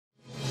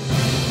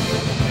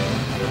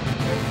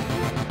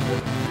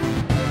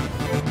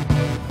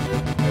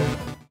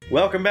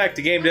Welcome back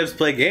to Game Devs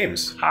Play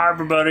Games. Hi,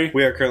 everybody.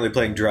 We are currently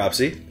playing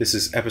Dropsy. This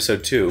is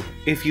episode 2.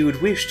 If you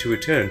would wish to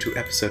return to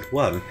episode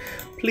 1,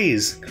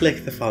 please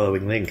click the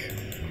following link.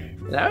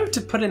 Now I have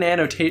to put an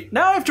annotation.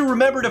 Now I have to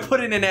remember to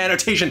put in an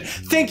annotation.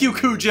 Thank you,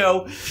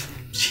 Cujo.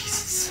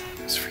 Jesus.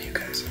 It's for you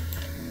guys.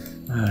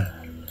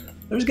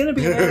 There's gonna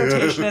be an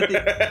annotation at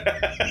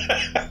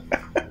the...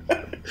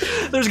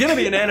 There's gonna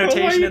be an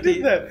annotation at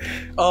the... That?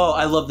 Oh,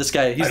 I love this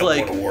guy. He's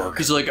like,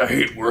 I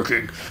hate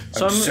working.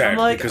 So I'm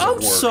like,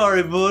 I'm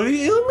sorry,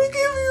 buddy. Let me give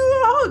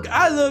you a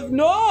hug.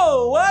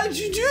 No, why did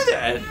you do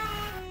that?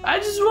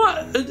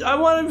 I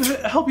want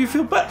to help you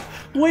feel better.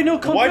 Wait, no,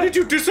 come back. Why did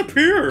you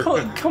disappear?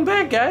 Come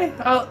back, guy.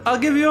 I'll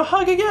give you a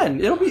hug again.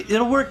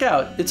 It'll work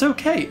out. It's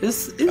okay.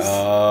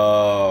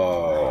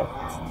 Oh.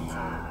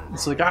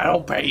 It's like, I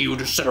don't pay you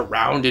to sit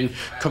around and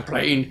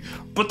complain,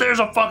 but there's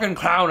a fucking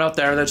clown out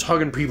there that's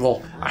hugging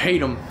people. I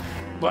hate him.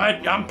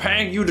 But I'm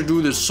paying you to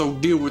do this, so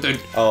deal with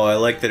it. Oh, I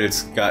like that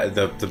it's got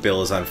the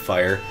bill is on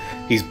fire.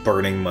 He's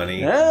burning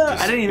money. Yeah,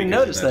 I didn't even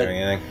notice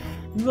that.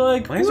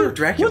 Like, why is there a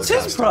Dracula what's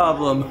his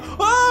problem?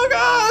 Oh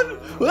God!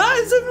 Why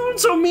is everyone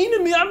so mean to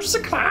me? I'm just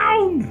a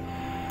clown.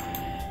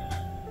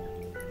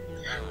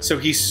 So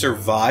he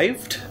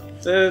survived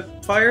the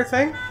fire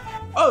thing?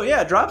 Oh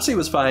yeah, Dropsy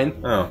was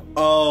fine.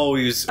 Oh,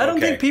 he was. I don't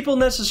think people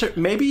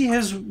necessarily. Maybe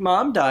his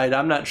mom died.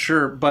 I'm not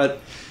sure,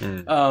 but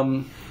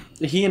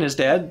he and his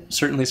dad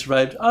certainly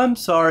survived. I'm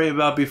sorry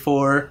about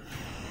before.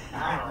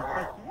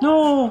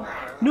 No,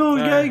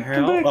 guy,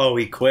 come back. Oh,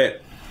 he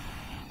quit.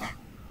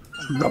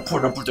 I'm not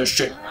putting up with this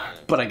shit.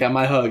 But I got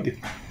my hug.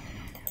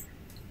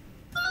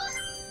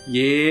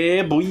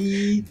 Yeah,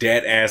 boy.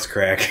 Dead ass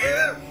crack.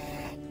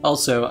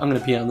 Also, I'm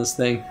gonna pee on this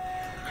thing.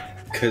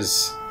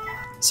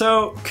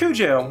 So,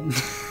 Cujo,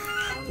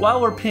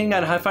 while we're peeing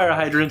on fire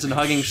hydrants and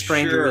hugging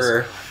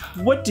strangers,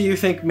 what do you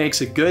think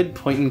makes a good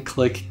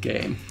point-and-click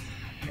game?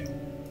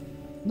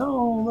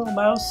 No, little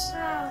mouse.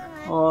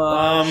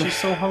 Oh, she's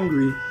so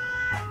hungry.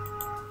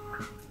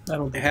 I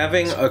don't think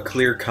having a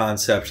clear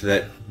concept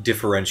that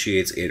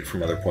differentiates it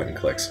from other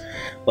point-and-clicks.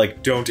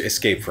 Like, Don't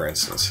Escape, for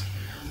instance.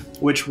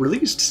 Which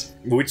released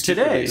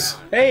today.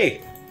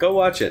 Hey, go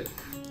watch it.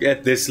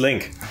 Get this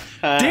link.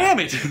 Damn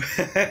it!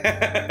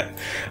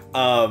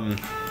 A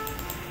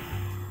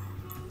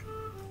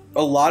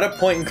lot of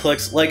point and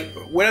clicks. Like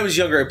when I was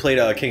younger, I played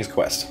King's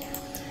Quest.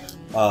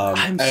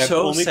 I'm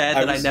so sad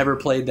that I never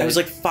played that. I was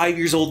like 5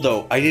 years old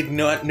though. I did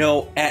not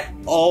know at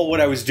all what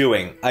I was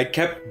doing. I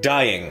kept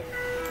dying.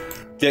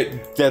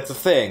 That's the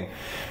thing.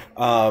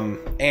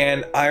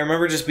 And I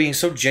remember just being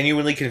so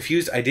genuinely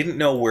confused. I didn't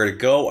know where to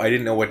go. I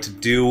didn't know what to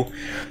do.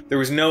 There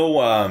was no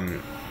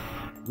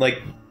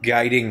like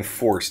guiding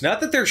force.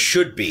 Not that there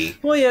should be.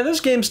 Well, yeah,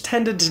 those games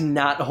tended to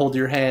not hold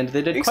your hand.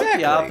 They did quite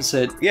the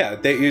opposite. Yeah,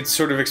 it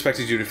sort of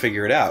expected you to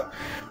figure it out.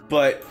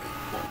 But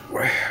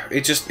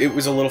it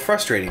was a little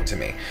frustrating to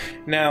me.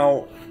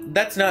 Now,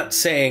 that's not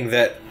saying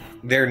that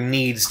there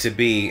needs to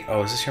be...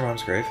 Oh, is this your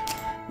mom's grave?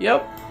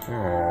 Yep.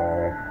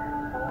 Oh.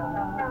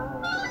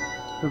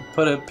 We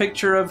put a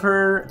picture of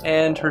her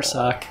and her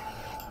sock.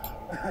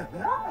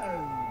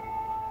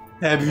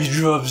 Happy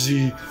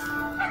Dropsy.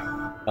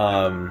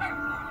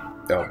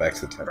 Oh, back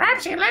to the tent.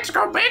 Dropsy, let's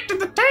go back to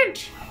the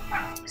tent.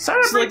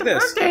 Celebrate the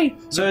birthday.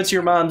 So it's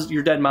your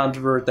dead mom's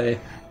birthday.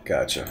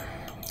 Gotcha.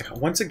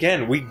 Once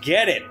again, we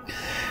get it.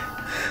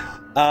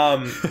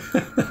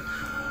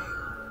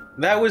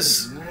 That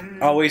was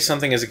always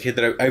something as a kid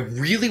that I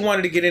really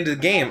wanted to get into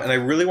the game, and I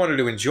really wanted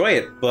to enjoy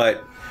it,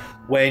 but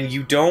when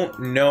you don't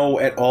know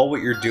at all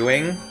what you're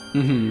doing,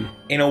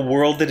 in a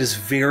world that is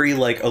very,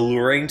 like,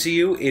 alluring to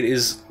you, it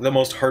is the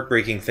most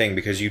heartbreaking thing,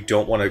 because you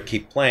don't want to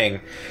keep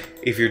playing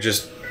if you're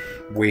just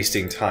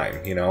wasting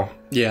time, you know?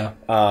 Yeah.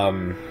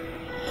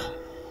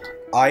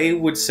 I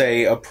would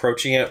say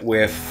approaching it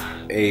with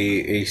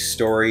a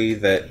story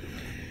that...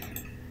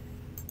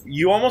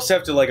 You almost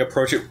have to, like,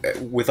 approach it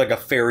with, like, a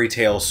fairy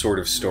tale sort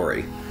of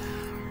story.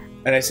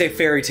 And I say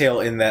fairy tale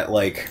in that,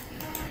 like,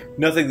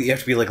 nothing that you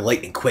have to be, like,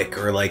 lightning quick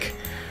or, like,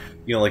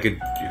 you know, like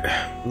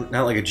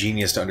not like a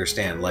genius to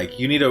understand. Like,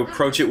 you need to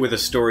approach it with a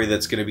story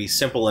that's going to be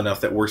simple enough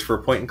that works for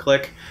a point and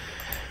click.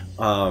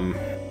 But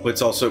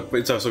it's also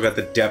got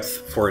the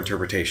depth for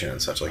interpretation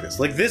and such like this.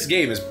 Like, this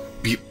game is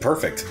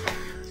perfect.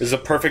 This is a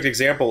perfect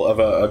example of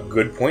a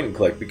good point and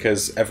click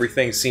because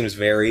everything seems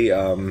very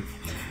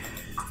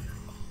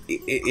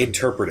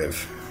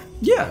interpretive.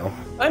 Yeah, you know?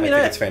 I think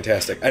it's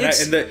fantastic, and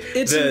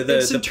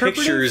the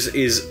pictures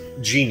is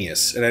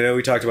genius. And I know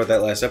we talked about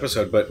that last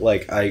episode, but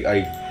like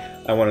I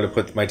wanted to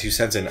put my 2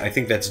 cents in. I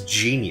think that's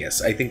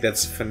genius. I think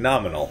that's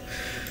phenomenal.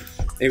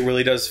 It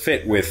really does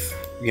fit with,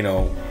 you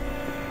know,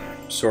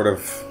 sort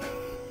of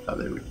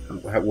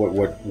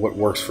what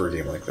works for a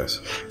game like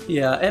this.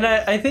 Yeah, and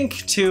I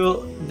think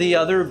too the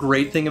other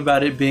great thing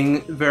about it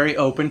being very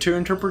open to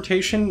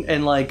interpretation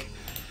and like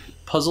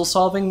puzzle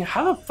solving.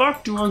 How the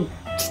fuck do I...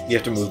 You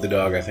have to move the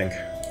dog, I think.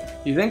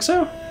 You think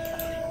so?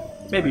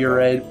 Maybe you're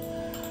right.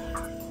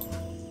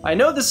 I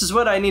know this is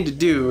what I need to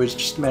do. It's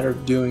just a matter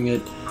of doing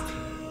it.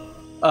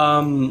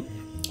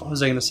 What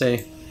was I gonna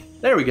say?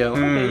 There we go.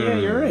 Okay, yeah,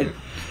 you're right.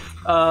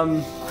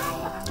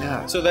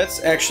 Yeah. So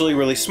that's actually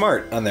really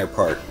smart on their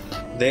part.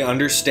 They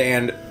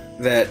understand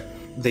that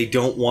they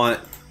don't want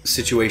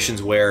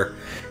situations where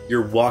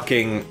you're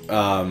walking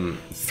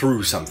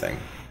through something.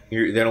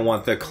 They don't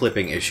want the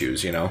clipping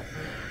issues, you know?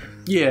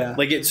 Yeah.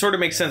 Like, it sort of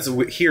makes sense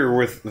here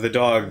with the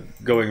dog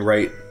going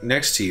right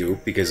next to you,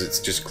 because it's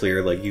just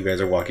clear, like, you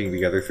guys are walking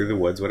together through the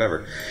woods,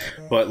 whatever.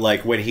 But,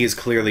 like, when he's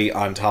clearly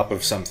on top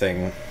of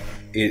something,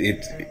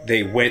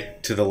 they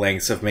went to the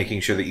lengths of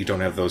making sure that you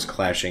don't have those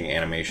clashing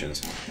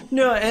animations.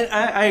 No, and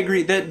I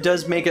agree. That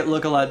does make it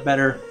look a lot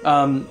better.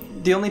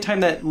 The only time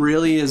that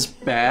really is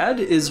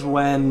bad is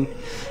when...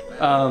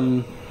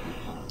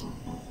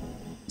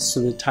 So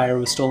the tire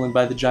was stolen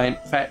by the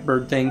giant fat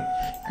bird thing.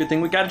 Good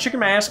thing we got a chicken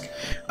mask.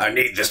 I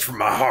need this for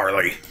my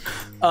Harley.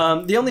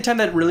 The only time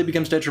that really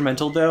becomes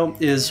detrimental, though,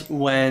 is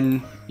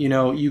when, you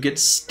know, you get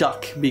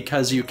stuck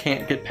because you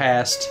can't get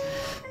past,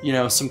 you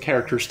know, some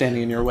character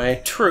standing in your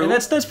way. True. And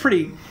that's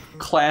pretty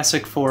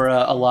classic for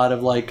a lot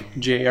of, like,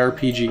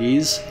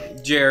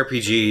 JRPGs.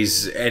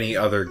 JRPGs, any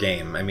other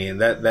game. I mean,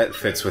 that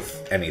fits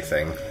with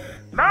anything.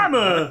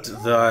 Mama!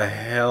 What the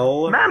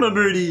hell? Mama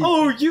birdie!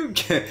 Oh, you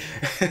can...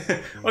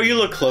 Oh, you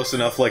look close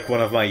enough like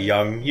one of my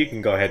young. You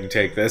can go ahead and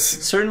take this.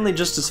 Certainly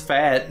just as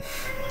fat.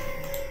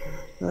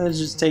 Let's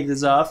just take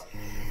this off.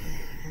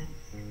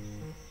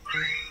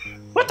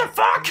 What the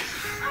fuck?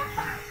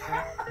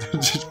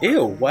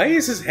 Ew, why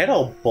is his head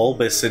all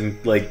bulbous and,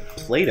 like,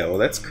 Play-Doh?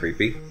 That's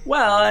creepy.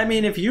 Well, I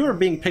mean, if you were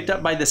being picked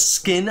up by the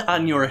skin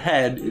on your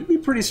head, it'd be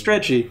pretty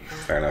stretchy.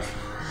 Fair enough.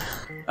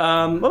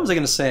 What was I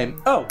going to say?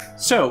 Oh,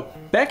 so,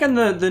 back on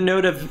the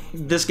note of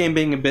this game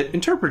being a bit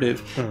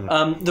interpretive,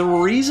 the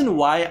reason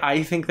why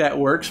I think that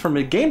works from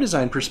a game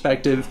design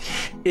perspective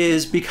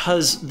is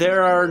because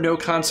there are no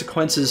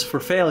consequences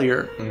for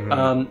failure.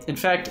 In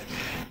fact,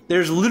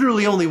 there's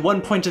literally only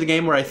one point of the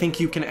game where I think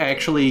you can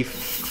actually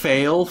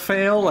fail,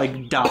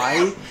 like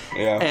die.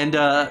 Yeah.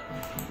 And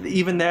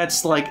even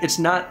that's, like, it's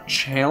not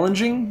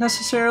challenging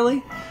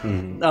necessarily.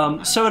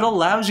 So it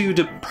allows you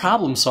to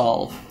problem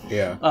solve.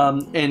 Yeah.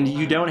 And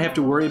you don't have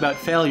to worry about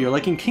failure.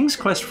 Like in King's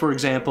Quest, for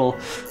example,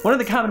 one of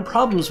the common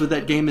problems with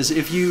that game is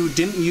if you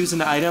didn't use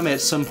an item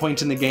at some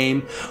point in the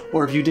game,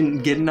 or if you didn't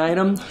get an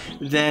item,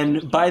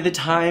 then by the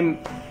time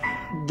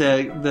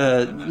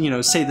the you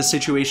know, say the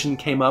situation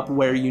came up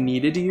where you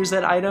needed to use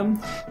that item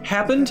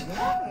happened,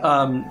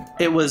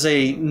 it was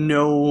a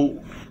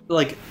no,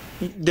 like,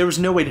 there was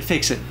no way to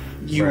fix it.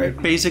 You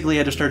basically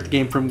had to start the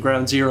game from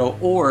ground zero,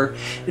 or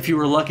if you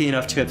were lucky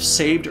enough to have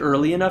saved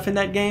early enough in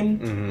that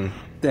game,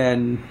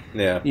 then,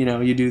 you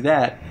know, you do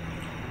that.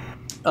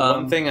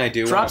 One thing I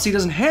do... Dropsy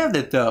doesn't have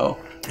that, though.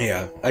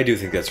 Yeah, I do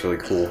think that's really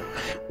cool.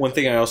 One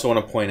thing I also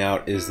want to point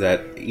out is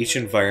that each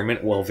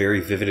environment, while very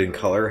vivid in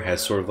color,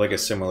 has sort of like a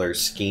similar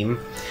scheme.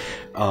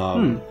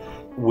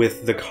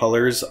 With the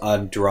colors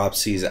on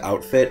Dropsy's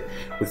outfit,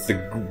 with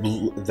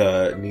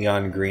the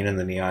neon green and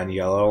the neon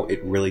yellow,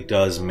 it really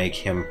does make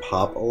him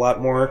pop a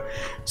lot more,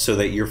 so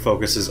that your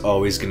focus is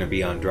always going to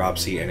be on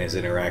Dropsy and his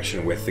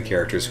interaction with the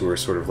characters who are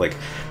sort of like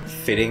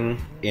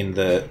fitting in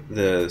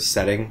the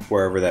setting,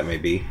 wherever that may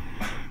be.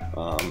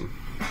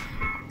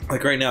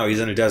 Like right now, he's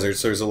in a desert,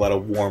 so there's a lot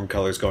of warm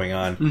colors going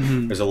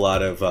on. There's a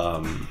lot of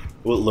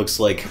what looks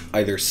like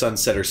either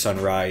sunset or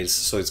sunrise,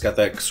 so it's got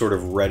that sort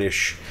of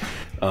reddish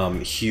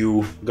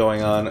hue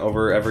going on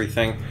over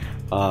everything,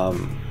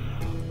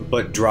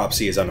 but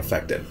Dropsy is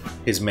unaffected.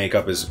 His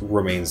makeup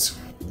remains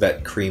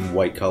that cream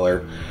white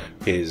color.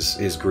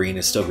 His green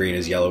is still green.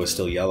 His yellow is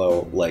still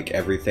yellow. Like,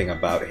 everything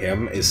about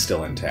him is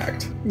still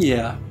intact.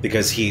 Yeah.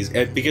 Because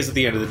at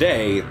the end of the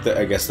day,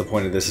 I guess the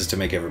point of this is to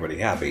make everybody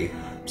happy.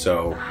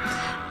 So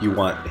you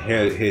want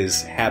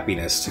his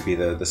happiness to be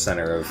the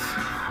center of...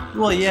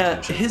 Well, yeah,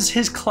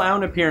 his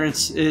clown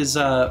appearance is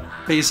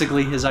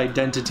basically his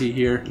identity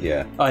here.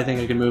 Yeah. Oh, I think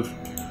I can move.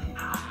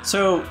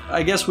 So,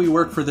 I guess we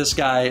work for this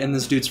guy, and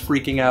this dude's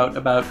freaking out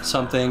about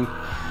something.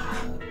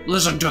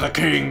 Listen to the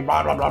king,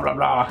 blah, blah, blah, blah,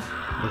 blah.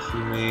 Listen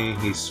to me,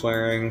 he's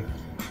swearing.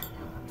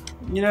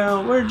 You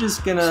know, we're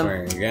just gonna...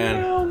 Swearing again.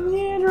 You know,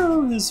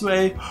 meander this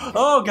way.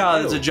 Oh,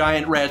 God, there's a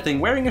giant rat thing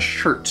wearing a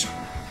shirt.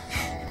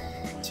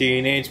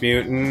 Teenage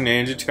Mutant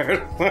Ninja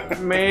Turtle.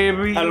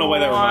 Maybe I don't know why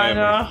that reminded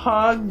me. A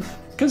hug.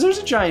 Because there's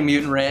a giant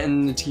mutant rat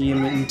in the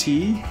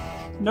TMNT.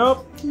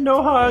 Nope,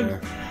 no hug.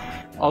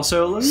 Yeah.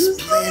 Also, look at this.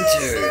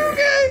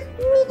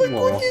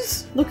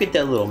 Look at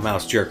that little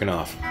mouse jerking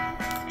off.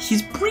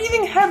 He's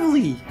breathing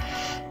heavily.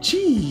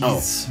 Jeez. Oh,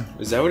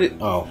 is that what it...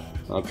 Oh,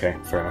 okay,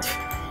 fair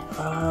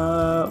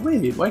enough.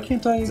 Wait, why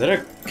can't I... Is that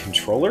a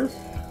controller?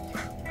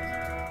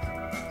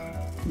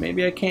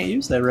 Maybe I can't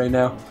use that right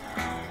now.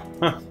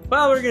 Huh.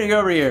 Well, we're gonna go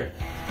over here.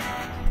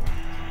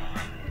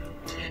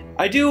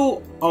 I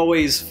do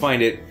always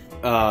find it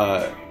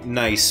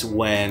nice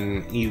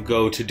when you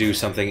go to do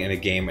something in a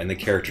game and the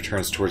character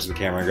turns towards the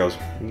camera and goes,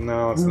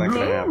 no, it's not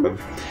gonna happen.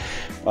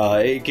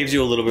 It gives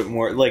you a little bit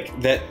more,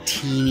 like, that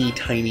teeny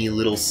tiny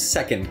little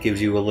second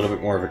gives you a little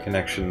bit more of a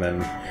connection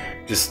than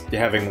just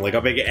having, like,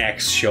 a big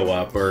X show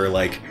up, or,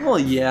 like... Well,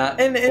 yeah,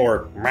 and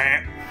or...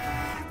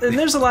 and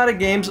there's a lot of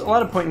games, a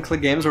lot of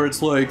point-and-click games where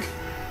it's like,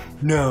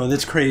 no,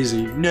 that's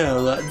crazy.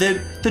 No,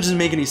 that doesn't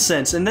make any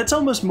sense. And that's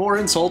almost more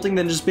insulting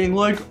than just being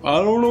like,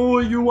 I don't know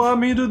what you want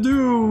me to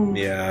do.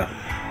 Yeah.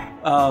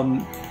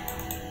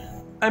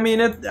 I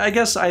mean, I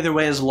guess either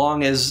way, as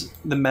long as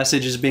the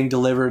message is being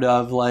delivered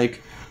of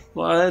like,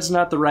 well, that's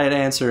not the right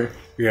answer.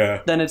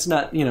 Yeah. Then it's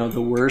not, you know,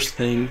 the worst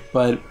thing.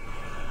 But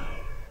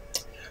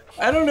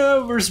I don't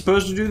know if we're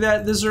supposed to do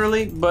that this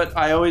early, but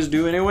I always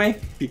do anyway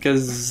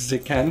because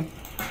it can.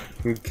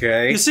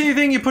 Okay. You see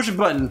anything, you push a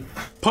button.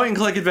 Point and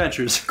click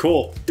adventures.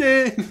 Cool.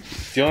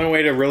 It's the only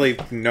way to really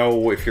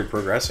know if you're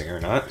progressing or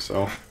not,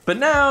 so. But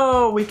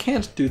now we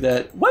can't do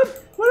that. What?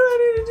 What do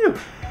I need to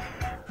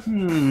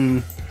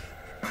do?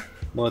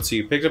 Well, let's see.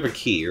 You picked up a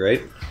key,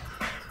 right?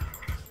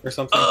 Or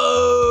something?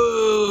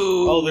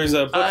 Oh, there's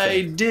a book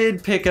I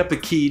did pick up a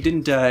key,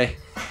 didn't I?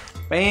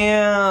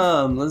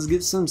 Bam! Let's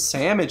get some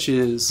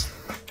sandwiches.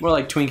 More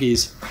like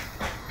Twinkies.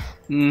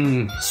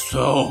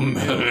 So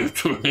many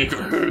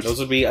Twinkies. Those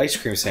would be ice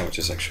cream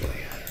sandwiches, actually.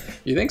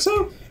 You think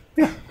so?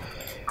 Yeah.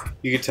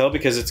 You could tell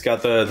because it's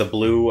got the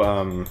blue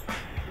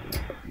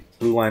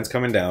blue lines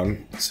coming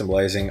down,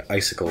 symbolizing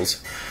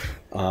icicles.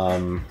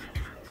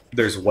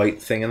 There's white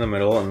thing in the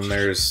middle, and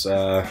there's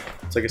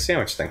it's like a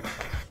sandwich thing.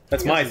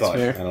 That's my thought.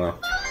 Fair. I don't know.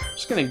 I'm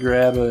just gonna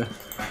grab a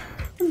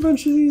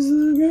bunch of these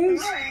little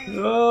guys.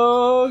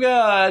 Oh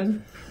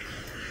God!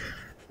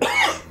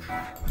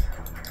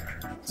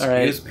 All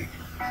right. Excuse me.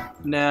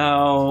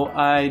 Now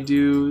I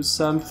do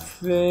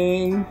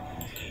something.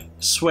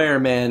 Swear,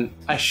 man,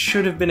 I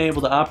should have been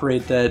able to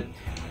operate that.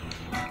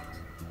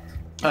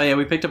 Oh yeah,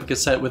 we picked up a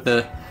cassette with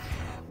a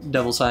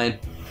devil sign.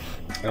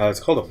 It's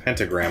called a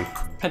pentagram.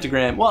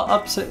 Pentagram.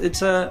 Well,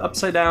 it's a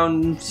upside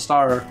down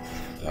star.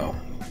 Oh.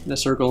 In a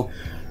circle.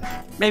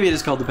 Maybe it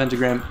is called the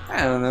pentagram.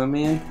 I don't know,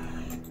 man.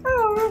 I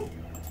don't know.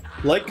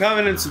 Like,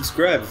 comment, and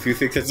subscribe if you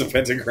think that's a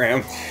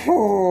pentagram.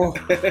 Oh.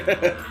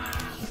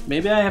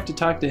 Maybe I have to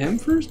talk to him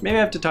first? Maybe I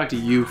have to talk to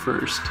you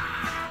first.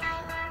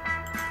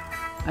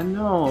 I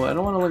know. I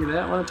don't want to look at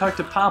that. I want to talk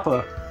to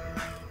Papa.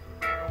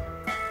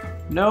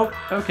 Nope.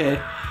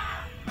 Okay.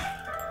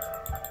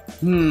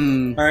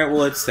 Alright, well,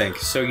 let's think.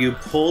 So you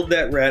pulled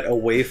that rat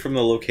away from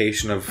the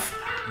location of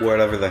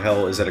whatever the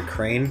hell. Is that a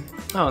crane?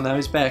 Oh, now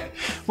he's back.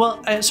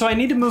 Well, so I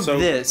need to move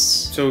this.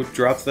 So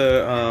drop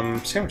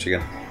the sandwich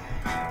again.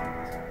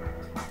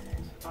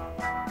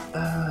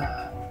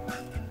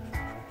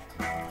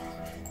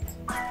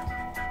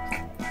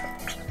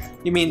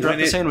 You mean drop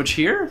the sandwich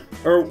here?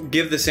 Or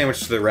give the sandwich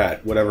to the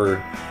rat,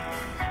 whatever.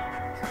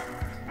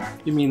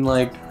 You mean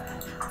like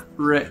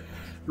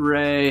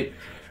right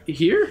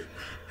here?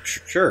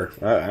 Sure.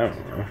 I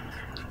don't know.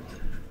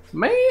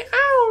 Man,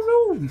 I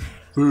don't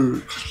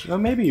know. Oh,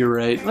 maybe you're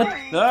right.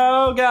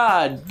 Oh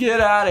God,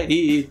 get out of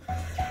here.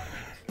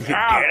 Get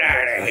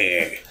out of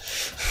here.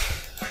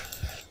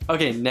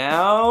 Okay,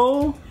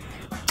 now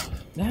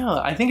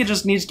I think it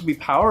just needs to be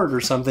powered or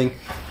something.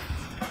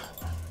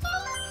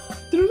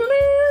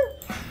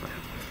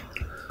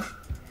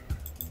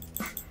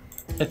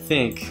 I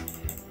think.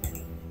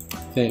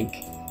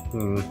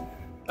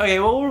 Okay,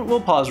 well,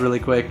 we'll pause really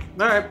quick.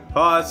 Alright,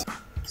 pause.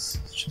 It's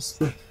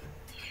just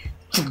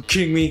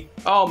king me.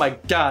 Oh my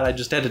God, I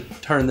just had to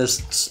turn this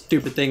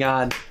stupid thing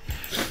on.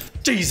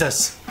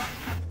 Jesus.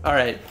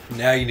 Alright.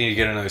 Now you need to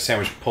get another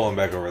sandwich, pull him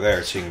back over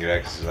there so you can get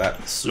access to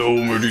that. So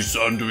many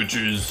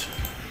sandwiches.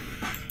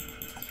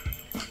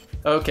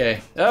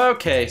 Okay,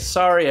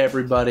 sorry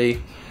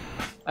everybody.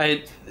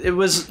 It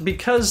was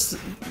because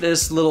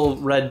this little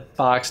red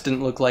box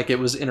didn't look like it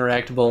was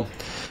interactable.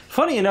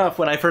 Funny enough,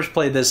 when I first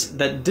played this,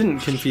 that didn't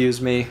confuse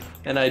me,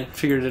 and I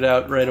figured it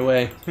out right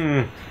away.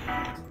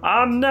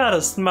 I'm not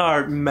a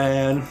smart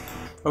man.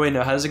 Oh wait,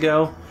 no, how does it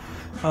go?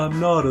 I'm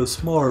not a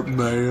smart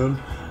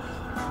man.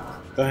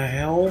 The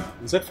hell?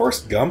 Is that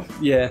Forrest Gump?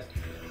 Yeah.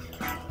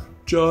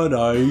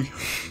 Jedi.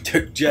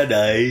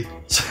 Jedi.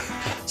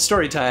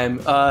 Story time.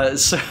 Oh,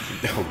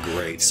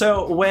 great.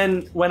 So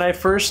when I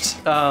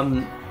first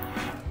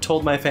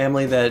told my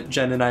family that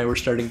Jen and I were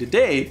starting to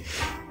date,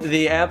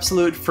 the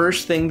absolute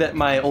first thing that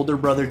my older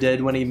brother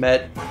did when he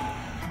met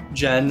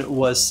Jen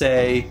was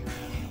say,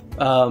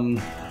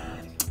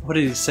 what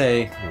did he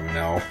say? Oh,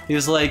 no. He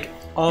was like,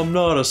 I'm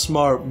not a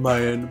smart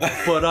man,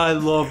 but I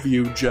love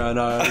you,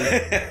 Jenna.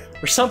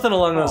 Or something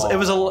along those. It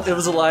was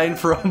a line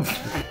from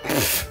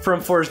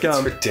Forrest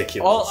Gump. It's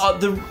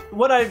ridiculous.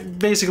 What I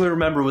basically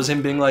remember was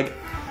him being like,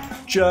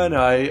 Jenna,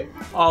 I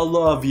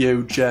love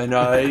you,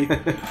 Jenna.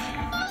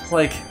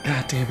 Like,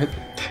 God damn it.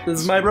 This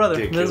is my brother.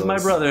 Ridiculous. This is my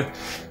brother.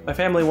 My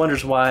family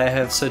wonders why I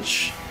have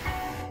such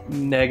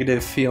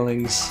negative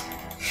feelings.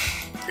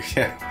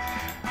 Yeah.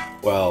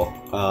 Well,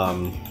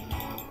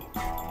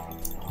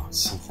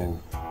 something.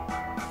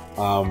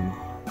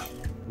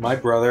 My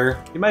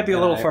brother. You might be a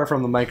little far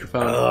from the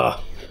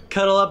microphone.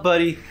 Cuddle up,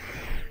 buddy.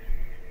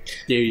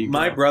 There you go.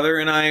 My brother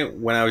and I,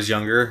 when I was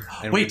younger,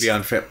 and we'd be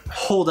on fit.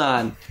 Hold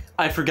on.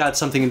 I forgot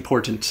something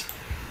important.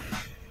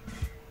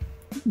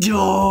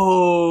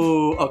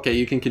 Yo. Okay,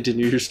 you can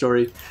continue your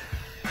story.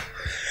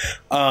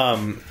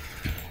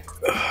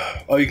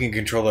 Oh, you can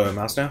control the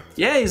mouse now?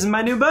 Yeah, he's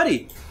my new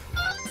buddy.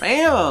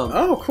 Bam!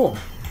 Oh, cool.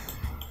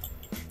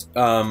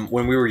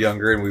 When we were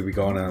younger and we'd be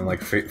going on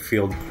like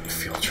field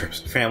trips,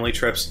 family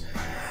trips,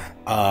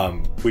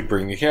 we'd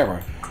bring the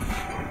camera.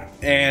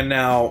 And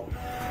now,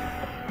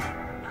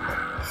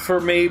 for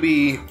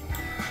maybe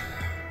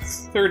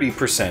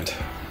 30%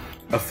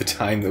 of the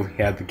time that we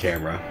had the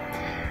camera,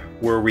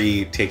 were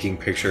we taking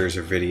pictures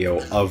or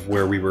video of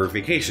where we were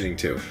vacationing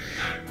to.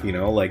 You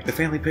know, like the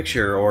family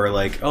picture, or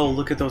like, oh,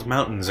 look at those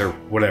mountains, or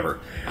whatever.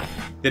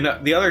 Then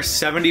the other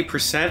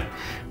 70%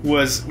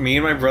 was me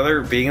and my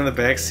brother being in the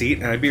back seat,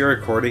 and I'd be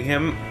recording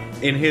him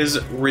in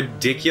his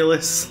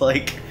ridiculous,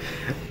 like,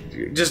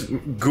 just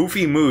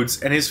goofy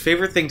moods. And his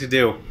favorite thing to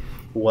do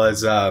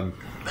was, at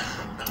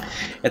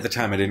the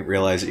time I didn't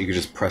realize that you could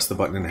just press the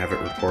button and have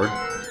it record.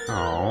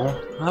 Oh,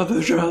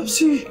 Papa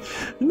Dropsy,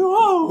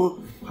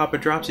 no! Papa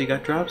Dropsy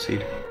got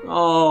dropsied.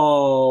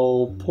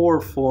 Oh, poor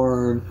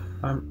form.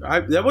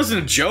 That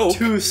wasn't a joke.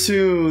 Too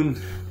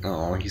soon.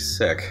 Oh, he's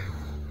sick.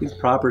 He's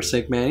proper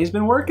sick, man. He's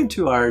been working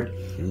too hard.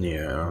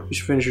 Yeah. We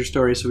should finish your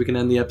story so we can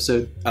end the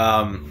episode.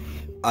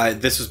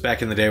 This was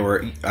back in the day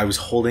where I was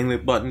holding the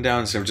button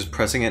down instead of just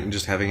pressing it and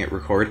just having it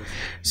record.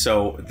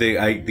 So the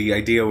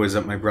idea was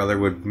that my brother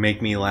would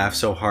make me laugh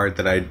so hard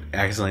that I'd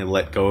accidentally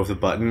let go of the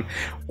button,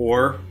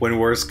 or when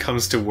worst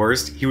comes to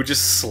worst, he would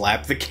just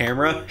slap the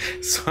camera.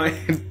 So I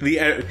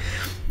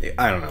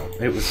don't know.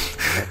 It was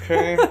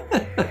okay.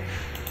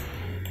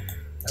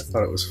 I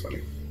thought it was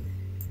funny.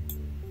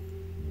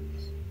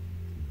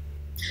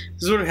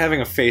 This is what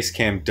having a face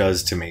cam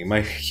does to me.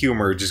 My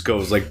humor just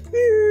goes like...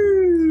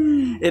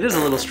 It is a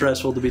little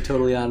stressful, to be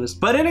totally honest.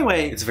 But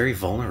anyway... It's very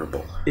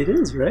vulnerable. It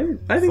is, right?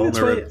 I think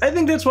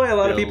that's why a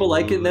lot of people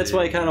like it, and that's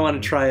why I kind of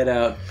want to try it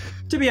out.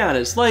 To be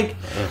honest, like...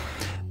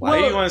 Why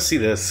do you want to see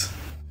this?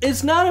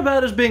 It's not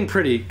about us being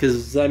pretty,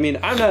 because, I mean,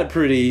 I'm not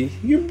pretty.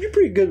 You're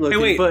pretty good looking,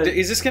 hey, wait, but...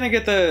 is this going to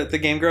get the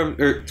Game Grumps...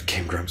 Or,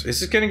 Game Grumps? Is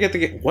this going to get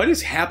the... What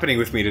is happening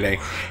with me today?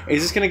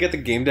 Is this going to get the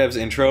Game Devs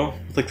intro?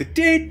 Like the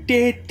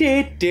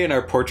da-da-da-da, and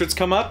our portraits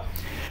come up?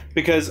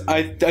 Because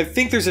I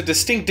think there's a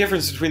distinct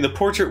difference between the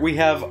portrait we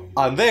have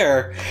on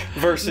there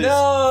versus this.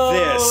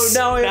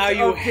 Now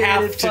you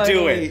have to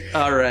do it.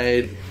 All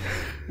right.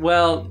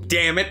 Well...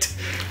 Damn it.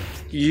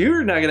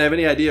 You're not going to have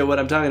any idea what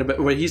I'm talking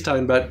about, what he's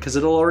talking about, because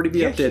it'll already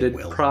be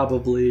updated,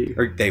 probably.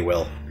 Or they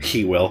will.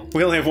 He will.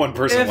 We only have one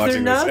person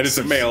watching this, and it's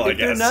a male, I guess.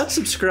 If they're not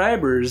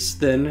subscribers,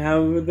 then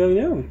how would they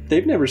know?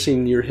 They've never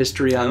seen your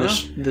history on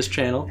this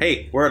channel.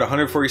 Hey, we're at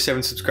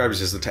 147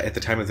 subscribers at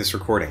the time of this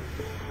recording.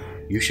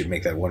 You should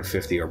make that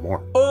 150 or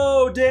more.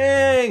 Oh,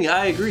 dang!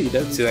 I agree.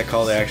 See that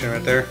call to action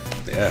right there?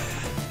 Yeah.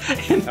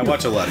 I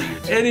watch a lot of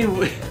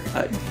YouTube.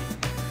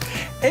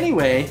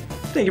 Anyway,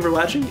 thank you for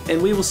watching,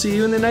 and we will see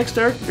you in the next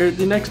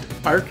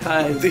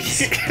archives.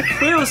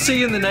 We will see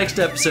you in the next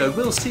episode.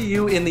 We'll see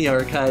you in the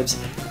archives.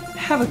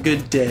 Have a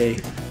good day.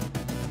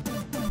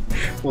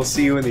 We'll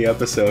see you in the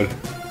episode.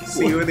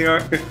 See you in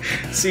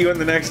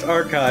the next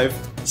archive.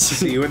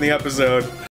 See you in the episode.